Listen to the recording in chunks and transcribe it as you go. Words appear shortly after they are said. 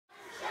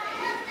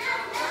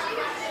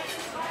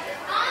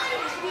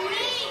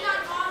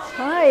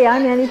Hi,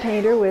 I'm Annie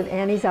Painter with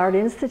Annie's Art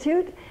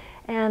Institute,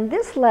 and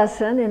this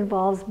lesson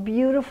involves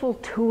beautiful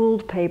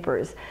tooled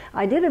papers.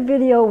 I did a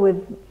video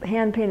with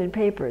hand-painted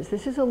papers.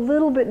 This is a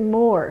little bit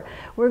more.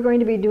 We're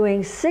going to be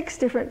doing 6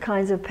 different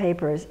kinds of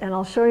papers, and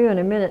I'll show you in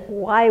a minute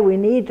why we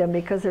need them,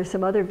 because there's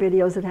some other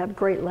videos that have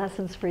great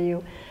lessons for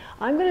you.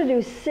 I'm going to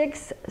do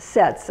 6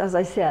 sets, as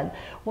I said.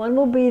 One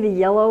will be the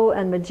yellow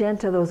and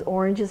magenta, those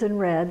oranges and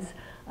reds.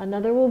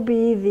 Another will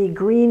be the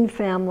green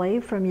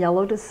family, from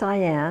yellow to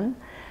cyan.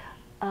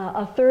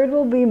 A third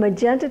will be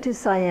magenta to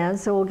cyan,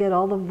 so we'll get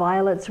all the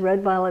violets,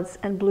 red violets,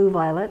 and blue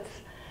violets.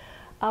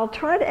 I'll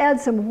try to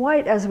add some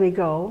white as we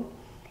go.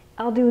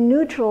 I'll do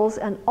neutrals,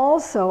 and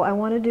also I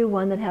want to do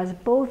one that has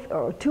both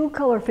or 2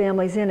 color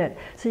families in it,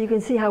 so you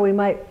can see how we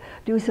might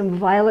do some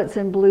violets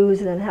and blues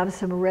and then have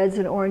some reds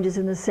and oranges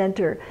in the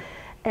center.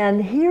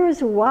 And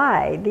here's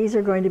why these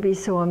are going to be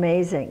so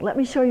amazing. Let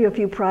me show you a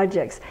few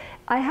projects.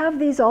 I have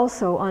these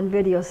also on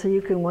video, so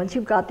you can, once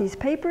you've got these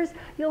papers,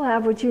 you'll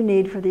have what you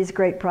need for these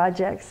great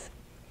projects.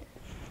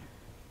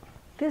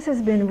 This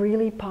has been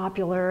really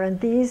popular, and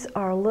these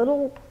are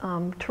little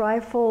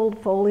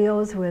trifold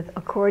folios with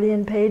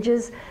accordion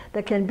pages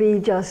that can be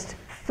just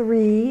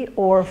 3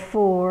 or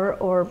 4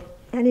 or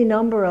any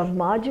number of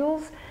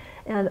modules.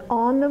 And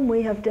on them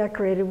we have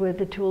decorated with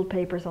the tooled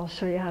papers I'll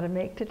show you how to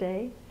make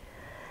today.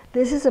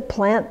 This is a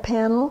plant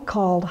panel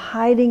called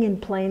Hiding in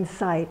Plain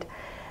Sight,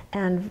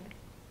 and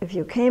if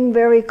you came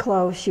very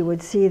close you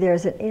would see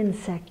there's an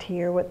insect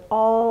here with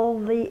all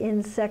the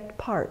insect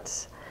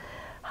parts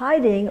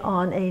hiding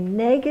on a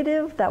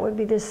negative, that would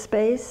be this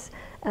space,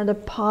 and a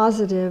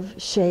positive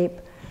shape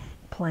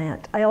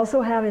plant. I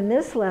also have in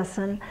this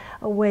lesson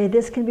a way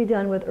this can be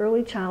done with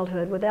early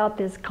childhood without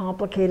this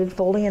complicated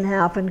folding in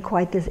half and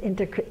quite this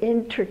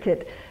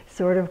intricate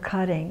sort of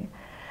cutting.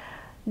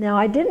 Now,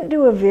 I didn't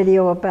do a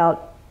video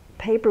about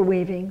paper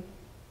weaving,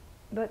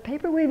 but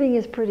paper weaving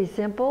is pretty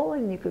simple,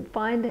 and you could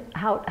find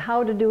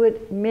how to do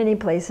it many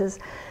places.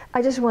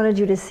 I just wanted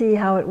you to see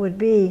how it would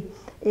be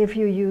if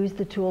you used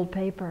the tooled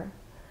paper.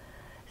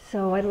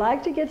 So I'd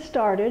like to get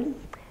started,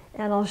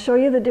 and I'll show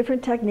you the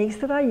different techniques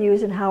that I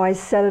use and how I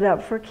set it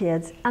up for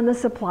kids and the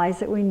supplies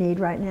that we need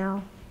right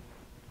now.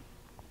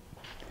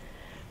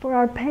 For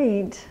our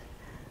paint,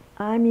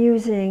 I'm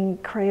using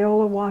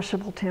Crayola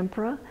washable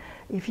tempera.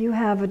 If you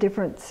have a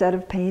different set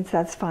of paints,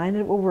 that's fine,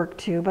 it will work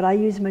too, but I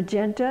use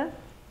magenta,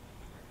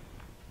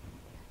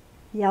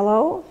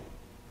 yellow,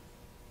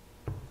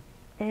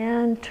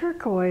 and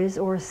turquoise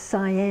or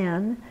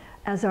cyan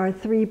as our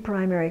 3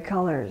 primary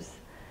colors.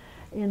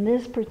 In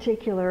this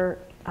particular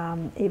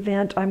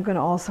event, I'm going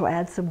to also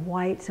add some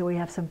white, so we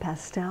have some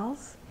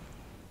pastels.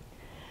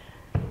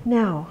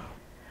 Now,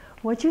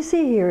 what you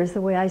see here is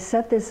the way I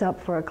set this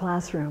up for a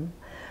classroom.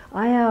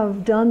 I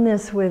have done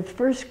this with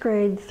 1st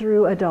grade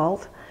through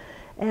adult,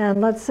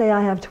 and let's say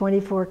I have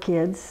 24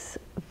 kids.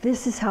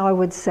 This is how I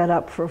would set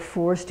up for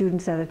 4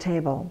 students at a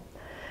table.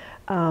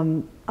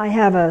 I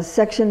have a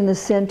section in the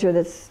center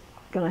that's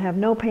going to have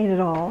no paint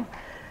at all,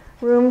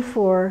 room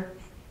for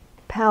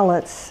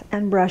palettes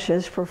and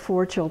brushes for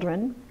 4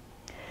 children,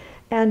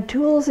 and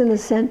tools in the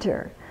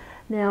center.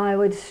 Now, I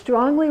would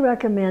strongly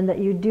recommend that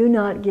you do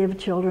not give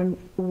children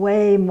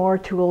way more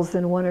tools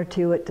than 1 or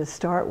 2 to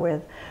start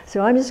with. So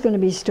I'm just going to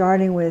be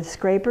starting with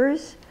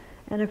scrapers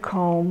and a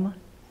comb,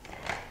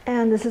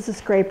 and this is a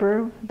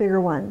scraper, bigger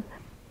one.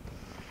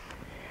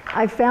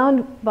 I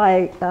found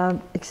by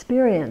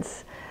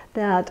experience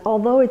that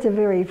although it's a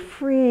very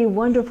free,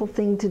 wonderful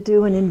thing to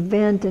do and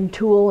invent and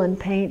tool and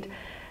paint,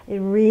 it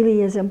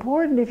really is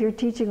important if you're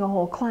teaching a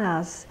whole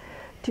class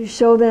to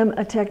show them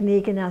a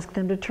technique and ask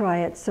them to try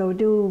it. So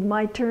do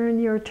my turn,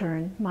 your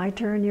turn, my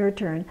turn, your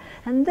turn.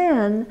 And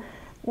then,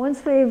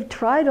 once they've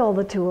tried all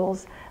the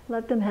tools,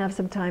 let them have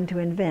some time to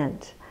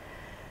invent.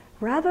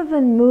 Rather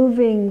than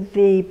moving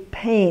the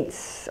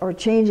paints or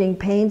changing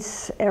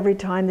paints every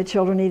time the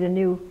children need a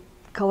new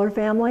color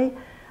family,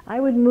 I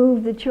would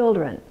move the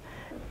children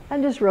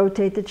and just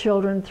rotate the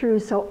children through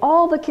so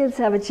all the kids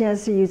have a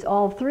chance to use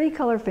all 3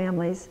 color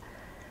families,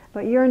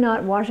 but you're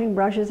not washing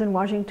brushes and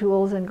washing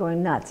tools and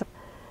going nuts.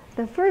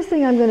 The first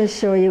thing I'm going to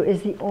show you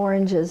is the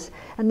oranges,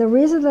 and the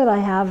reason that I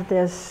have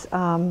this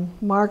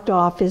marked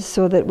off is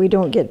so that we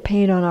don't get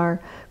paint on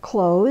our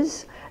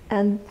clothes.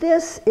 And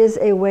this is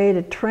a way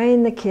to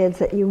train the kids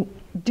that you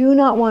do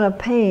not want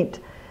to paint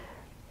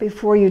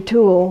before you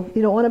tool.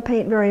 You don't want to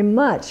paint very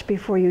much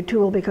before you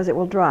tool because it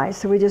will dry.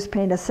 So we just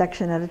paint a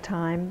section at a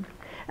time.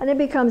 And it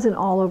becomes an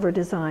all-over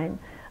design.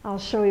 I'll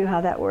show you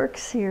how that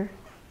works here.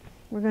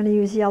 We're going to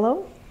use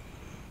yellow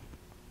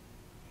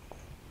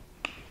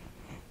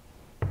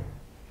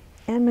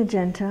and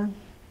magenta.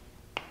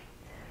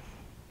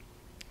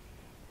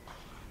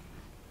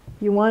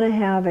 You want to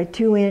have a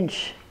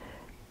 2-inch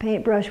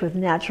paintbrush with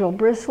natural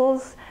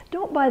bristles.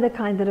 Don't buy the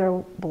kind that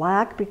are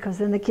black, because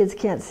then the kids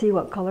can't see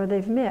what color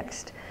they've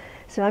mixed.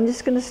 So I'm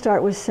just going to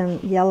start with some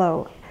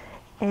yellow,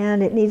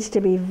 and it needs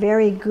to be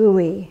very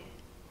gooey,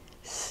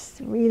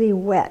 really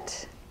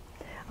wet.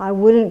 I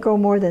wouldn't go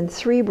more than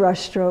 3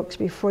 brush strokes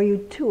before you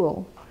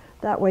tool.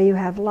 That way you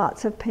have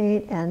lots of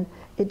paint and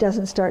it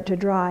doesn't start to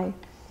dry.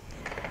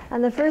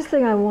 And the first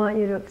thing I want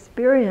you to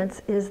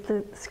experience is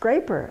the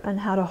scraper and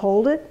how to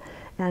hold it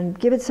and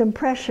give it some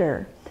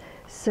pressure.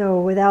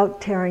 So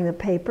without tearing the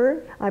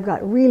paper, I've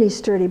got really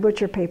sturdy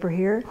butcher paper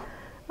here.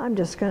 I'm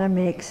just going to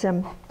make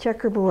some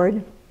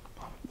checkerboard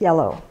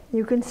yellow.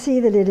 You can see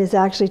that it is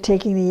actually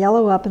taking the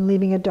yellow up and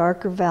leaving a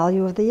darker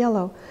value of the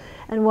yellow.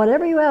 And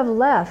whatever you have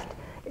left,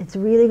 it's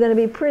really going to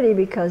be pretty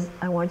because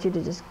I want you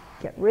to just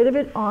get rid of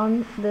it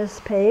on this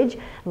page.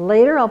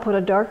 Later I'll put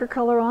a darker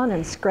color on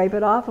and scrape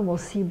it off and we'll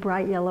see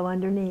bright yellow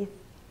underneath.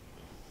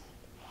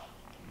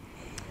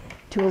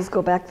 Tools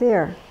go back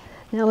there.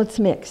 Now let's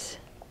mix.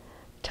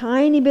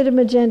 Tiny bit of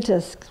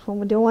magenta,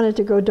 we don't want it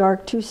to go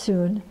dark too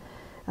soon.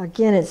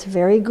 Again, it's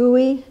very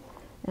gooey,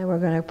 and we're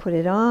going to put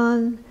it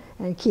on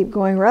and keep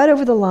going right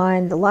over the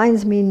line. The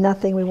lines mean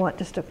nothing. We want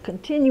just a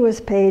continuous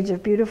page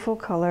of beautiful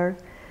color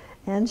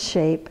and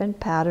shape and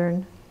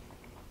pattern.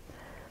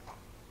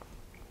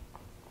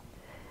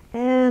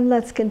 And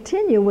let's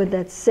continue with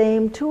that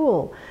same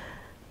tool.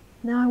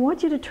 Now I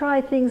want you to try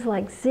things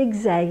like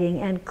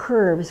zigzagging and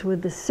curves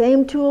with the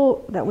same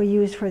tool that we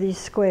used for these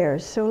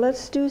squares. So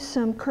let's do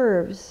some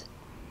curves.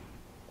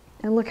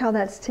 And look how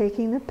that's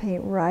taking the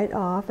paint right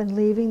off and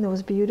leaving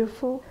those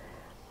beautiful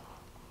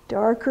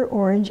darker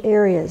orange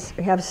areas.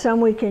 We have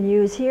some we can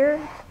use here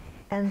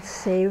and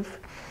save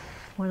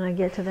when I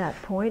get to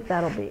that point.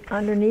 That'll be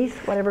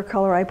underneath whatever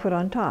color I put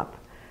on top.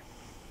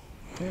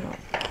 And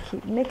I'll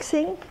keep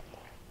mixing.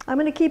 I'm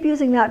going to keep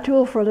using that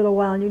tool for a little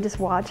while and you just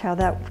watch how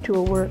that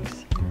tool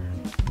works.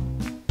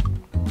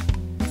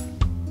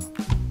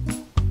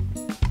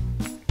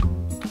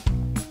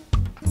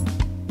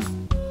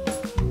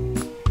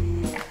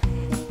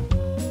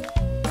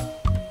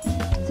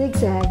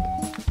 Zigzag.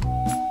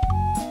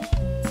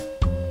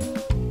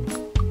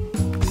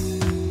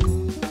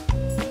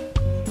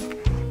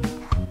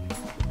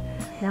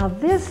 Now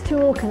this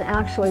tool can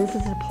actually, this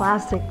is a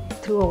plastic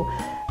tool,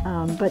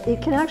 but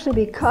it can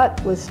actually be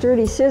cut with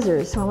sturdy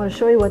scissors. So I want to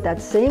show you what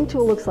that same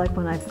tool looks like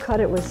when I've cut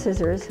it with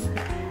scissors.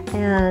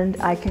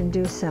 And I can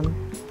do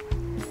some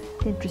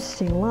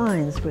interesting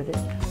lines with it.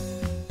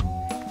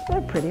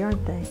 They're pretty,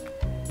 aren't they?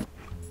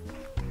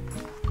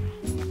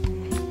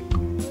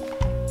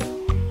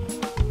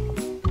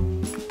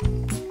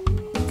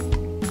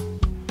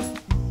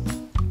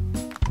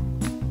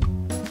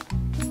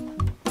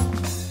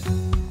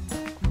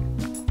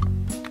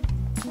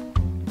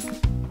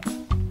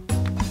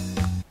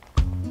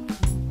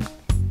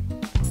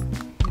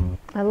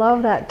 I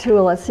love that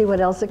tool. Let's see what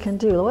else it can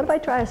do. What if I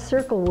try a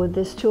circle with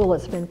this tool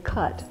that's been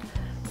cut?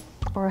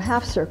 Or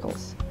half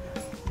circles.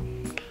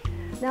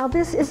 Now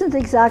this isn't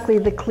exactly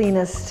the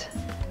cleanest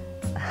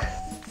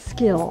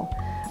skill,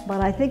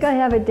 but I think I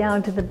have it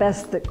down to the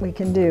best that we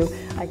can do.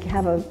 I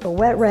have a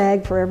wet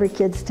rag for every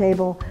kid's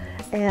table,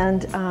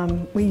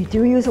 and we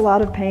do use a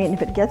lot of paint.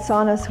 If it gets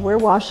on us, we're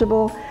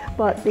washable,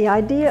 but the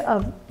idea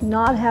of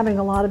not having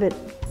a lot of it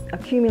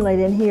accumulate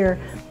in here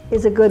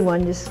is a good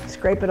one. Just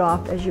scrape it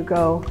off as you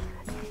go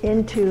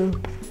into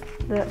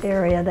the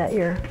area that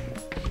you're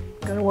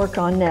going to work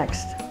on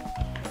next.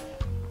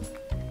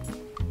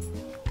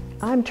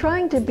 I'm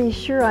trying to be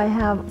sure I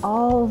have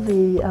all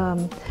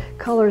the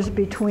colors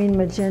between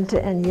magenta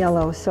and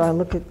yellow. So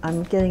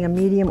I'm getting a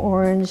medium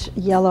orange,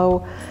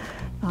 yellow,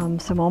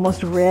 some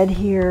almost red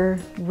here,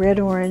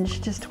 red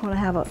orange. Just want to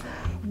have a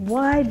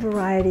wide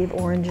variety of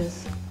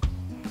oranges.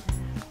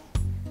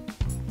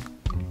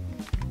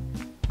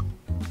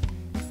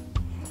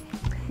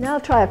 Now I'll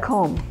try a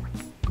comb.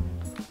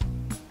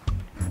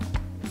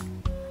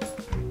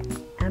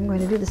 I'm going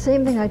to do the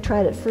same thing I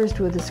tried at first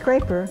with the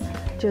scraper,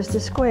 just the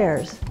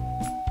squares.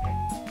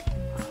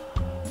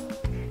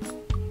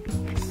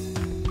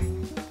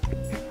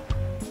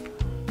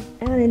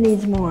 And it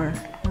needs more.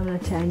 I'm going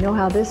to tell you, I know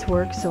how this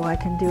works, so I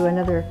can do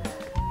another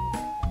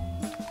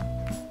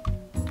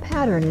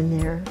pattern in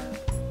there.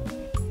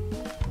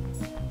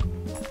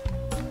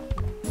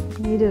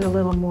 Needed a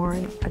little more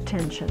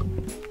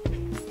attention,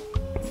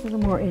 a little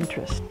more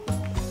interest.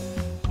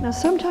 Now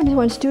sometimes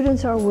when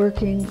students are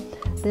working,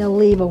 they'll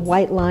leave a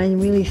white line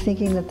really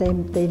thinking that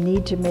they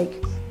need to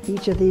make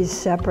each of these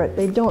separate.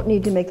 They don't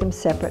need to make them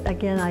separate.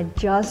 Again, I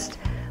just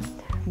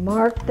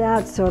mark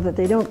that so that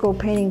they don't go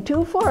painting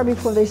too far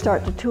before they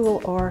start the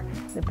tool, or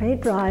the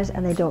paint dries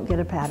and they don't get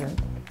a pattern.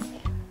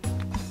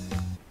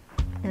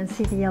 And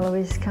see, the yellow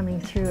is coming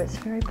through. It's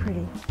very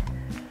pretty.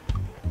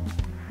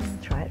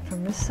 Try it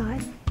from this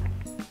side.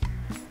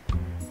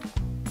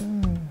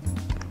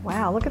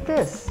 Wow, look at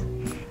this.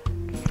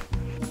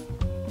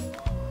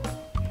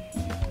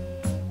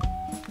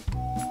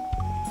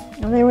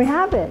 And there we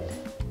have it.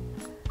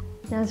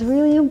 Now it's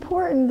really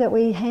important that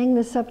we hang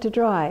this up to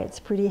dry. It's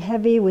pretty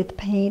heavy with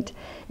paint,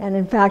 and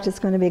in fact it's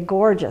going to be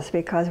gorgeous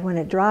because when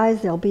it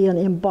dries there'll be an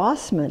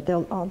embossment.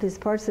 All these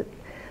parts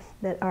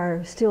that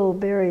are still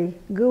very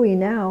gooey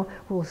now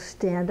will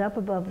stand up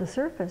above the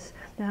surface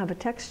and have a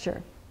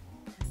texture.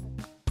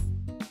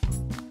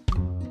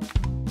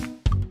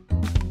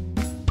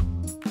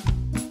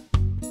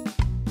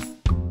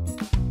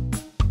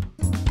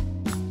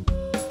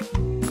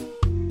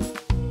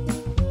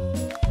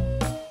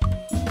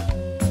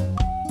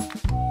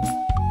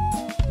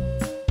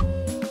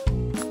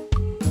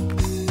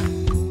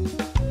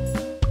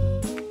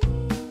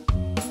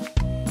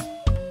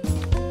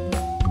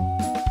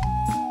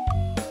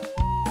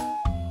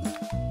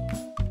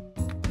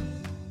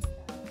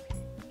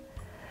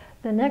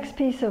 The next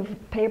piece of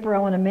paper I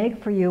want to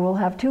make for you will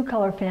have two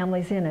color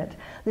families in it.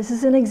 This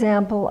is an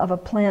example of a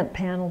plant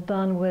panel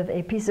done with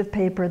a piece of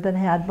paper that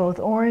had both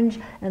orange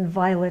and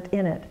violet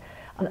in it.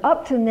 And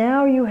up to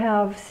now you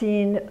have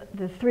seen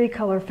the three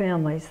color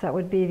families. That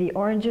would be the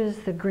oranges,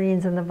 the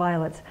greens, and the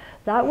violets.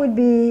 That would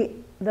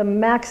be the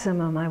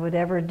maximum I would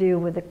ever do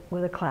with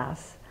a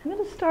class. I'm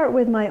going to start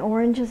with my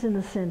oranges in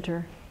the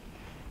center,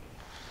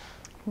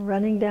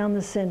 running down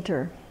the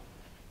center.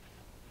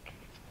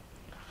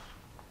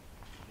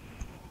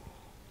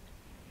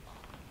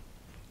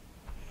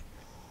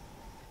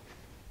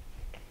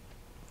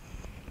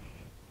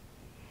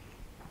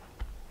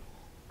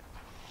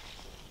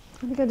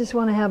 I think I just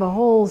want to have a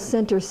whole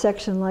center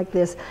section like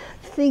this,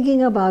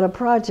 thinking about a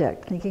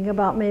project, thinking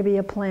about maybe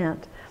a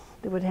plant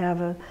that would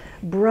have a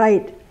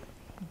bright,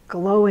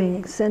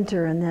 glowing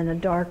center and then a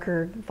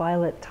darker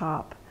violet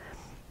top.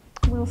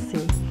 We'll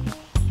see.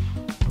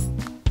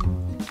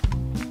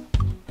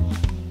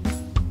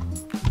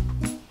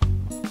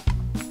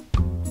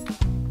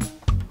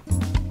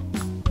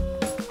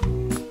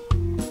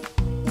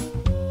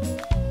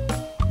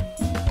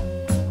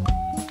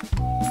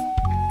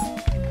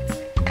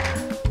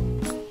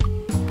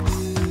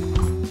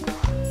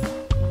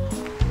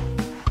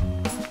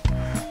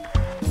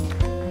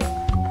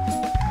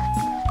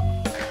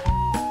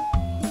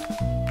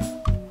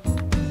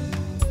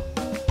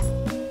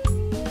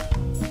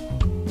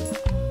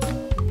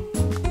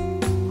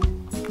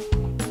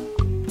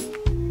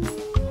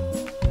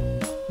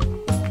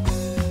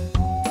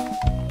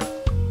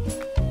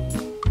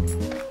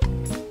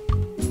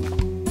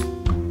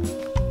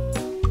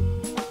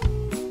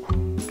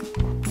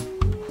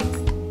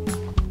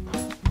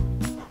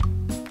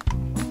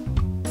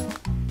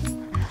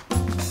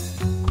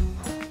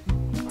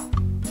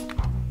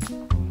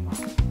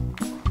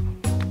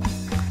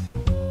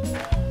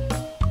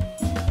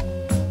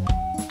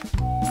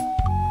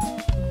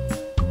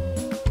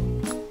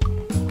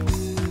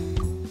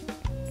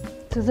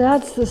 So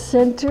that's the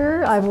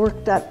center. I've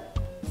worked that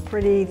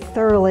pretty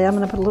thoroughly. I'm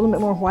going to put a little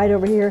bit more white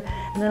over here,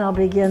 and then I'll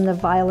begin the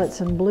violets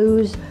and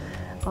blues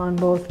on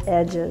both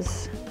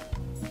edges.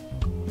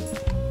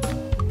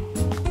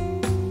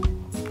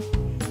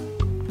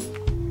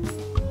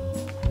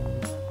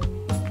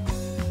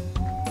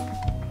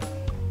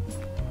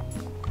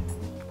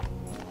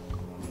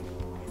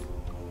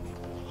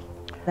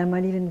 I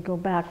might even go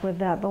back with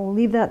that, but we'll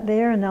leave that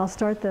there and I'll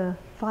start the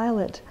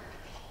violet.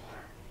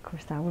 Of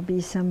course, that would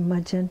be some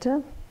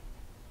magenta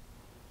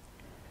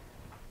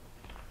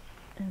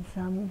and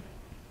some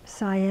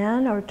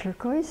cyan or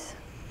turquoise.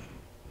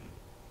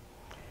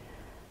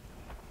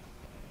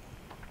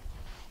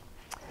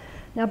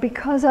 Now,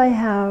 because I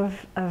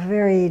have a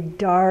very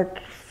dark,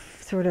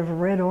 sort of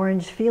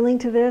red-orange feeling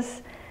to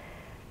this,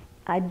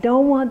 I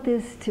don't want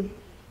this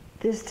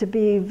to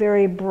be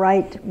very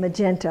bright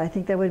magenta. I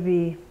think that would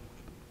be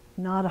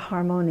not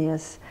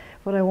harmonious.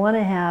 What I want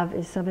to have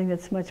is something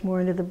that's much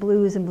more into the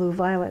blues and blue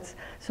violets.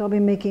 So I'll be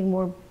making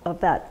more of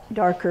that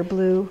darker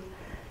blue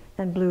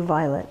and blue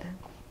violet.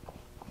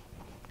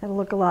 It'll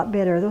look a lot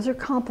better. Those are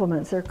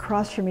complements. They're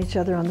across from each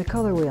other on the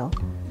color wheel.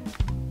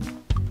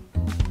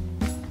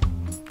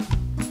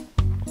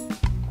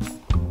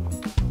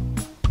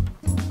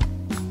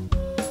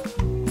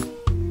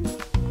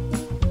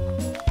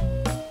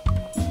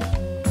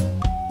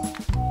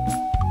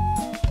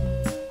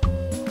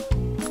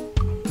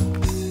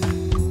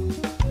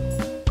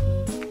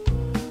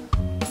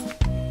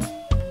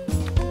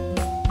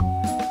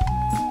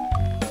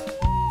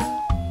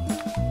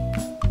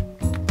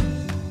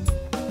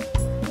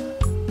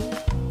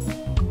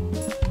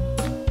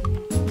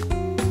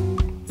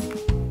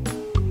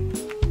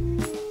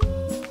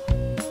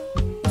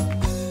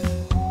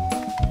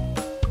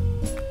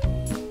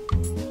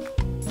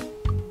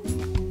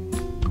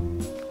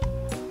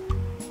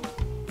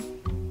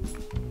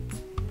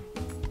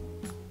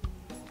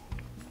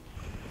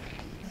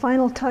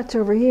 Final touch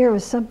over here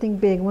was something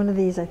big, one of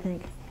these, I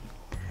think.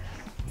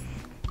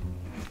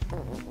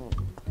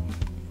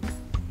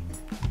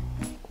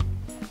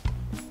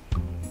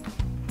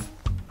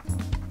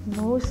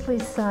 Mostly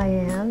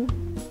cyan.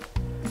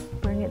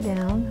 Bring it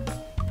down.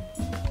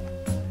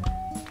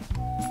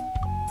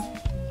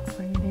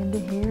 Bring it into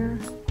here.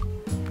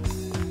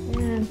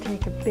 And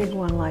take a big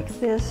one like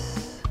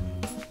this.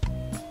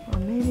 Or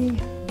maybe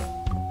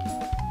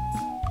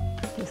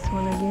this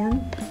one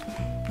again.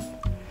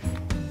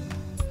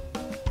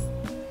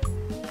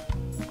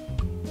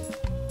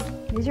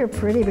 These are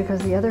pretty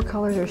because the other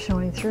colors are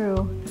showing through.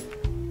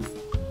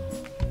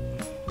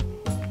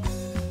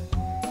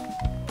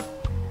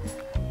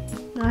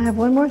 Now I have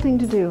one more thing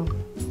to do,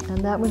 and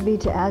that would be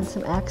to add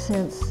some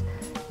accents.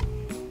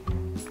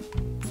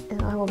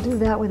 And I will do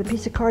that with a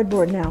piece of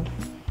cardboard now.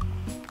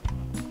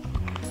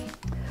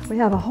 We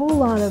have a whole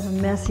lot of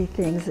messy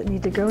things that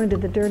need to go into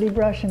the dirty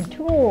brush and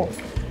tool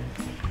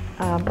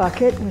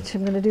bucket, which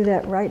I'm going to do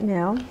that right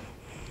now.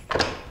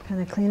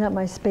 Kind of clean up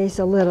my space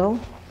a little.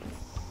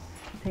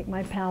 Take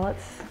my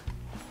palettes,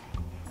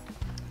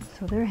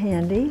 so they're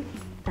handy,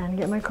 and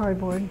get my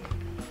cardboard.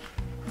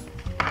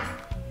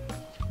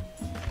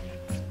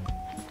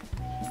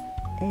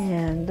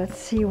 And let's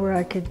see where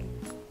I could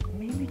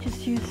maybe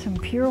just use some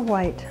pure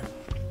white.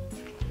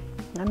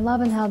 I'm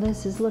loving how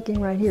this is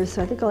looking right here,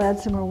 so I think I'll add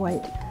some more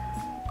white.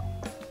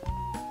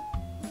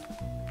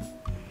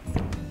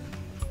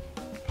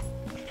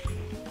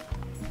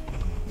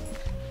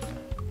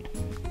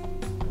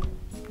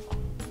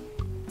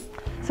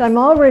 So I'm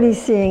already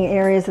seeing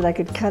areas that I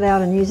could cut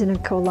out and use in a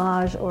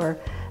collage, or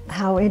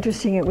how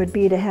interesting it would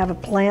be to have a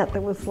plant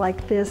that was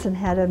like this and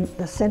had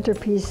the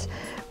centerpiece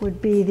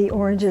would be the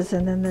oranges,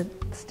 and then the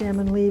stem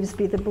and leaves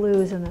be the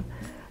blues, and the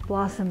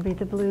blossom be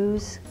the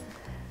blues.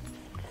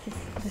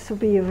 This will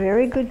be a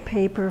very good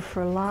paper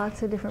for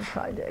lots of different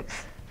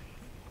projects.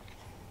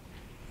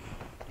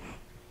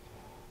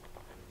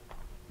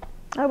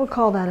 I will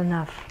call that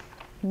enough.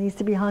 It needs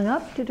to be hung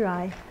up to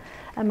dry.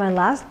 And my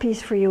last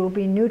piece for you will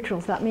be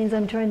neutrals. That means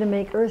I'm trying to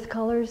make earth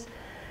colors.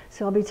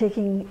 So I'll be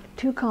taking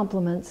two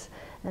complements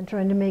and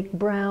trying to make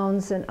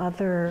browns and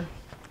other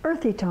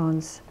earthy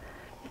tones.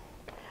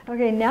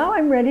 Okay, now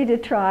I'm ready to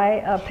try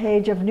a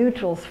page of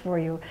neutrals for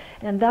you.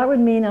 And that would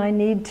mean I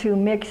need to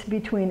mix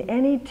between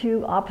any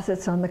two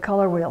opposites on the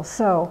color wheel.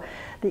 So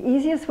the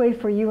easiest way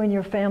for you and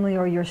your family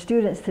or your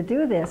students to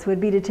do this would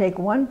be to take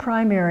one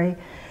primary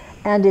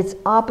and its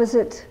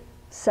opposite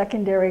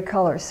secondary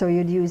color. So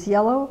you'd use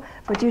yellow,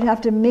 but you'd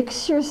have to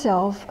mix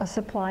yourself a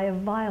supply of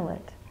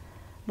violet.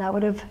 That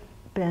would have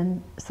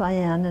been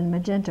cyan and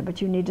magenta,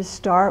 but you need to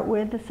start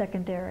with the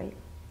secondary.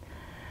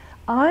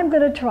 I'm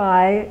going to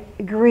try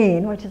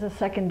green, which is a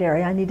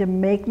secondary. I need to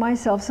make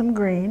myself some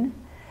green,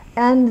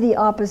 and the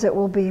opposite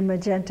will be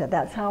magenta.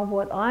 That's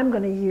what I'm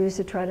going to use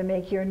to try to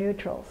make your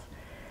neutrals.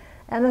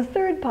 And the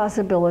third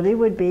possibility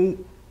would be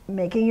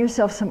making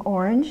yourself some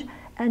orange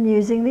and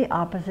using the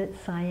opposite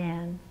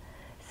cyan.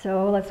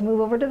 So let's move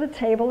over to the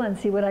table and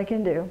see what I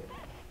can do.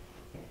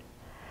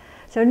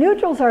 So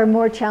neutrals are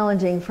more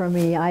challenging for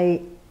me.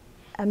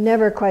 I'm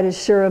never quite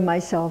as sure of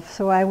myself,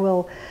 so I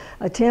will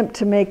attempt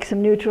to make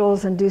some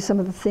neutrals and do some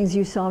of the things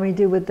you saw me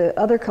do with the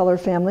other color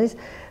families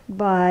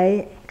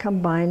by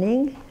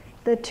combining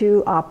the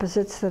two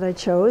opposites that I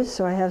chose.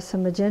 So I have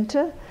some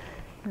magenta.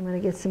 I'm going to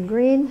get some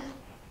green.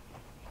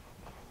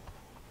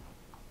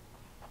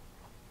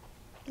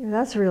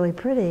 That's really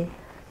pretty.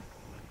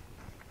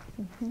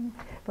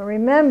 But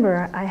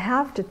remember, I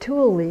have to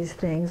tool these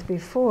things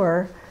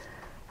before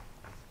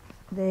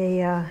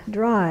they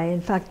dry.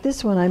 In fact,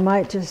 this one I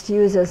might just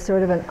use as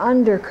sort of an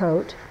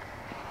undercoat.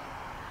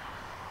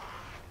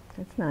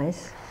 That's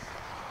nice.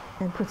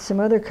 And put some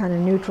other kind of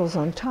neutrals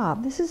on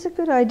top. This is a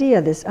good idea,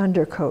 this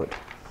undercoat.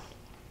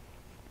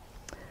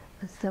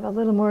 Let's have a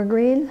little more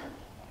green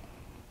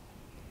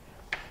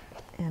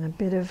and a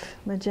bit of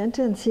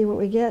magenta and see what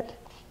we get.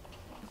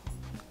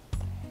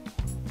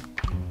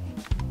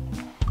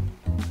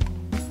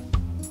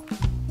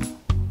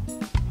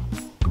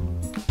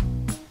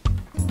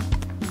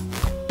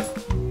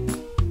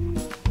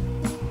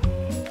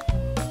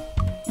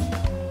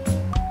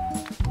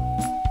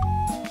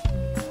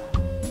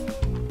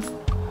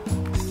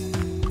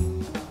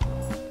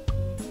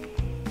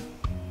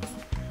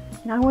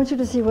 Now I want you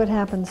to see what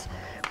happens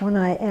when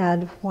I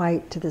add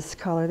white to this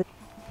color.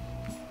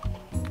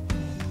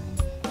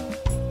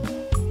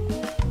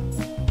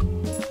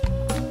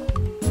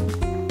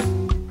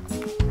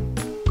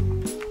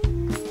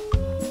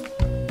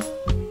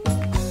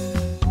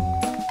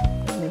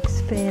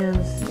 Mix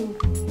fans,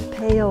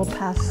 pale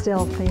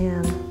pastel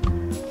fan.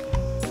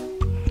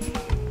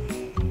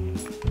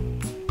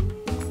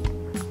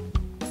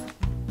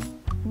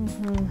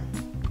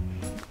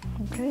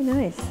 Okay,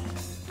 nice.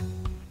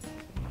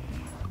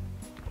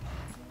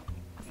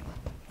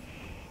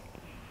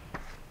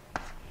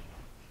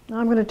 Now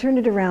I'm going to turn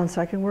it around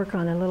so I can work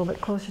on it a little bit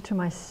closer to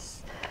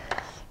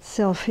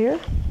myself here.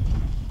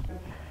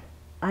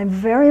 I'm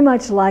very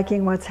much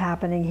liking what's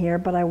happening here,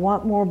 but I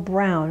want more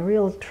brown,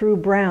 real true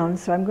brown,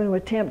 so I'm going to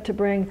attempt to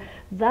bring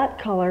that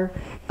color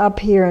up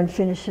here and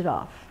finish it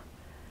off.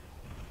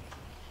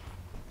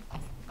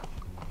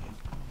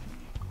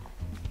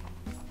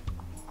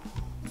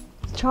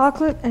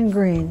 Chocolate and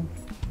green.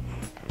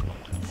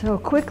 So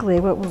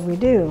quickly, what will we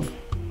do?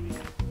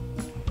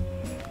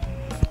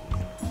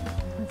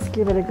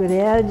 Give it a good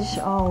edge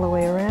all the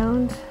way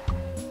around.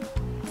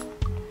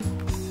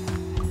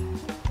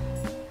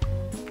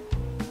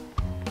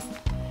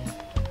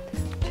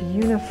 To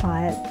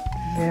unify it,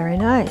 very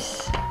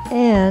nice.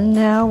 And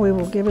now we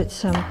will give it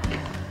some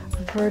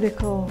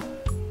vertical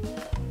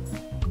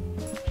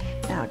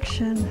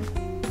action.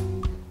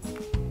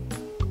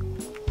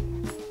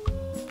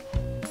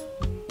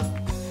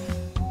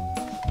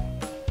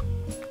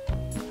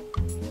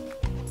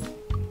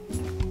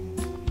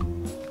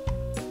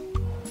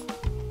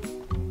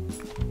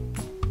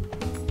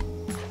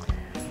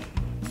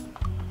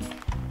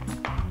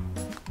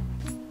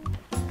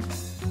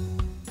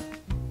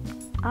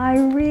 I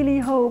really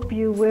hope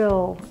you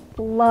will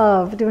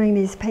love doing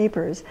these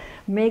papers.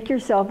 Make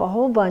yourself a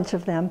whole bunch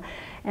of them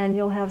and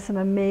you'll have some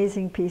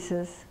amazing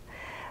pieces.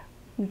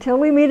 Until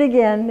we meet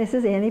again, this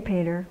is Annie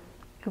Painter.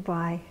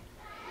 Goodbye.